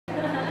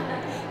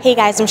Hey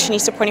guys, I'm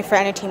Shanice reporting for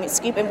Entertainment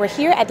Scoop, and we're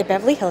here at the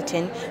Beverly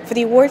Hilton for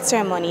the award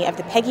ceremony of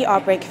the Peggy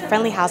Albrecht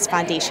Friendly House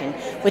Foundation,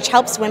 which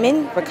helps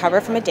women recover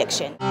from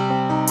addiction.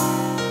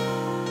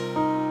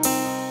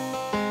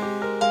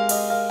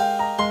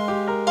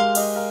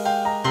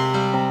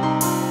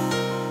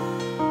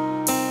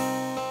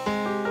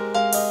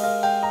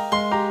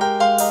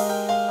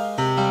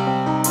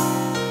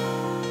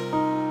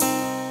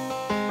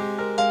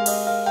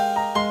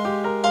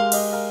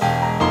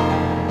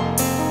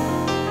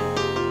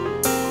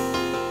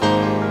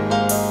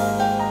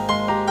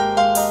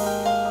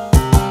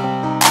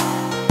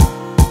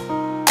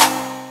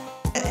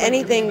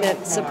 Anything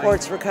that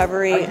supports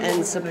recovery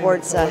and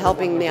supports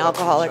helping the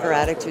alcoholic or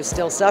addict who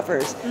still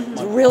suffers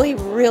is really,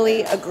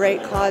 really a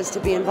great cause to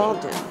be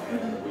involved in.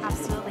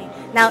 Absolutely.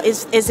 Now,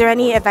 is there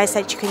any advice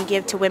that you can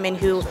give to women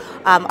who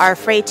are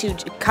afraid to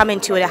come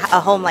into a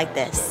home like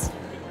this?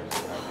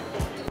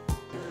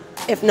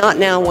 If not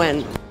now,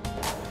 when?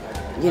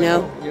 You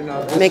know,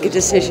 make a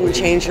decision,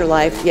 change your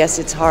life. Yes,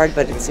 it's hard,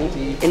 but it's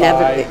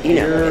inevitable. You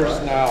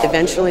know,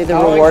 eventually the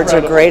rewards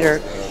are greater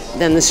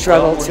than the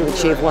struggle to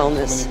achieve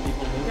wellness.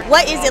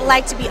 What is it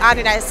like to be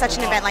honored at such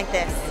an event like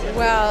this?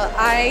 Well,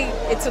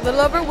 it's a little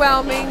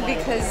overwhelming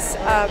because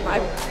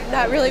I'm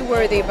not really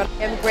worthy, but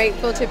I'm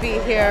grateful to be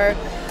here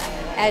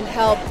and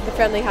help the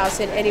Friendly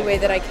House in any way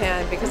that I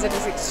can, because it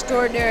is an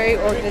extraordinary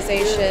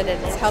organization and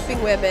it's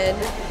helping women.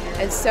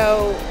 And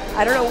so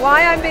I don't know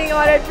why I'm being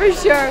honored for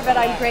sure, but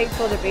I'm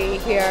grateful to be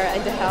here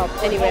and to help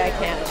any way I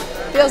can.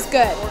 Feels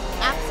good.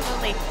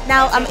 Absolutely.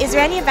 Now, is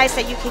there any advice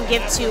that you can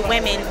give to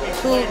women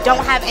who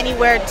don't have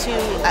anywhere to,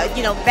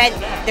 vent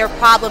their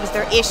problems,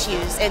 their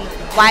issues, and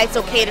why it's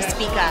okay to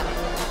speak up?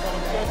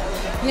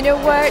 You know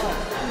what?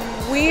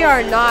 We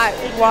are not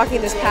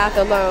walking this path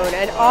alone,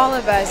 and all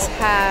of us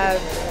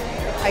have,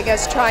 I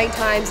guess, trying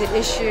times and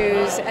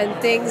issues and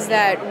things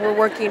that we're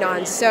working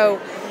on. So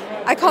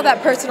I call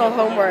that personal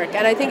homework,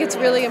 and I think it's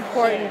really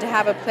important to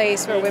have a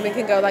place where women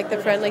can go, like the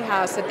Friendly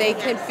House, that they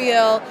can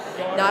feel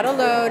not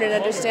alone and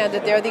understand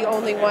that they're the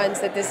only ones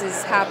that this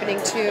is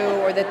happening to,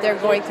 or that they're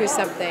going through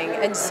something.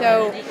 And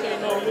so,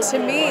 to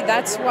me,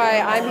 that's why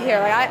I'm here.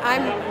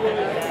 I'm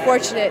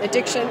fortunate.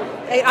 Addiction,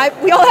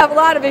 we all have a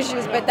lot of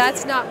issues, but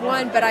that's not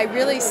one. But I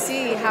really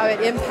see how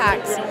it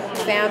impacts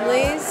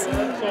families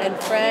and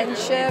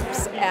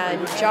friendships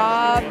and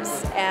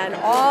jobs and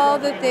all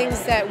the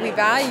things that we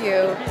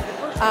value.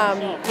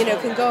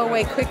 Can go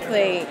away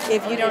quickly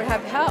if you don't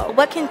have help.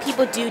 What can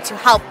people do to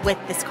help with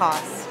this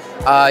cause?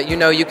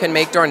 You can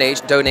make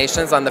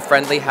donations on the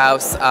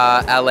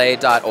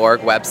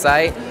friendlyhousela.org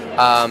website.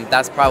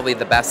 That's probably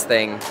the best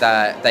thing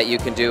that you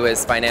can do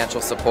is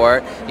financial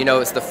support. You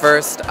know, it's the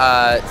first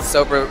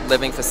sober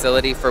living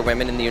facility for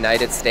women in the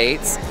United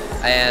States,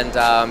 and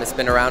it's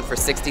been around for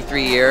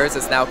 63 years.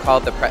 It's now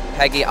called the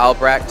Peggy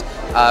Albrecht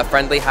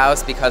Friendly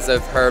House because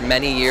of her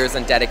many years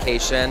and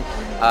dedication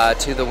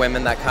to the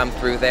women that come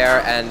through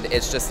there, and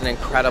it's just an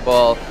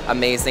incredible,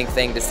 amazing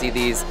thing to see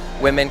these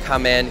women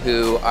come in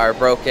who are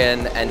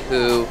broken and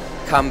who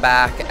come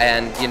back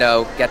and,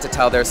 get to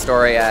tell their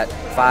story at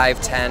 5,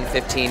 10,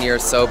 15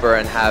 years sober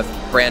and have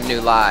brand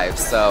new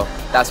lives. So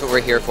that's what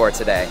we're here for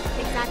today.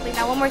 Exactly.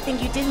 Now, one more thing,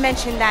 you did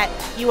mention that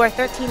you are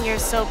 13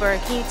 years sober.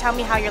 Can you tell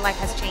me how your life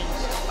has changed?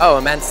 Oh,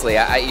 immensely.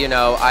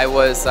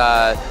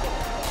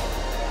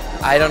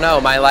 I don't know,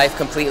 my life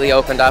completely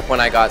opened up when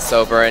I got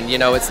sober, and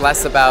it's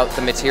less about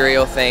the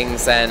material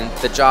things and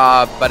the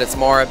job, but it's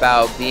more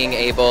about being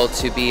able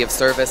to be of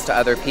service to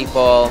other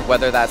people,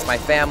 whether that's my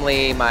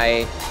family,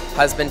 my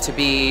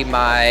husband-to-be,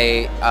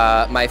 my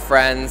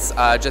friends,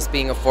 just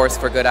being a force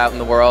for good out in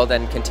the world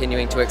and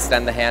continuing to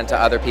extend the hand to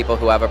other people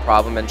who have a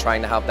problem and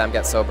trying to help them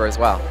get sober as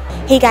well.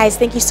 Hey guys,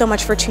 thank you so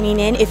much for tuning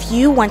in. If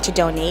you want to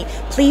donate,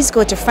 please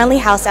go to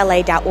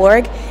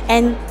friendlyhousela.org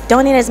and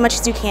donate as much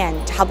as you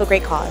can to help a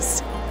great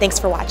cause. Thanks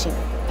for watching.